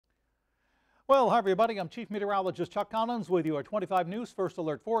Well, hi everybody, I'm Chief Meteorologist Chuck Collins with your 25 News First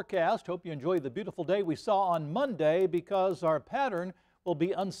Alert forecast. Hope you enjoyed the beautiful day we saw on Monday because our pattern will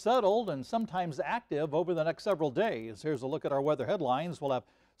be unsettled and sometimes active over the next several days. Here's a look at our weather headlines. We'll have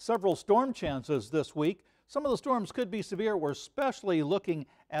several storm chances this week. Some of the storms could be severe. We're especially looking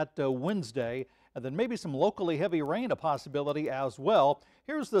at Wednesday, and then maybe some locally heavy rain a possibility as well.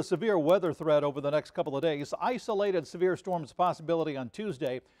 Here's the severe weather threat over the next couple of days. Isolated severe storms possibility on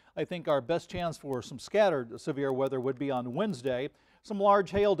Tuesday. I think our best chance for some scattered severe weather would be on Wednesday. Some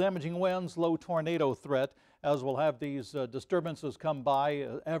large hail damaging winds, low tornado threat, as we'll have these disturbances come by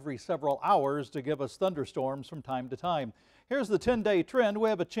every several hours to give us thunderstorms from time to time. Here's the 10-day trend. We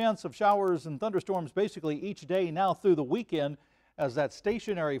have a chance of showers and thunderstorms basically each day now through the weekend, as that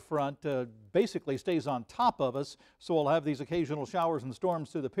stationary front basically stays on top of us. So we'll have these occasional showers and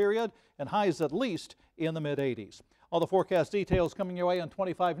storms through the period, and highs at least in the mid-80s. All the forecast details coming your way on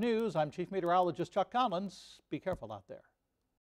 25 News. I'm Chief Meteorologist Chuck Collins. Be careful out there.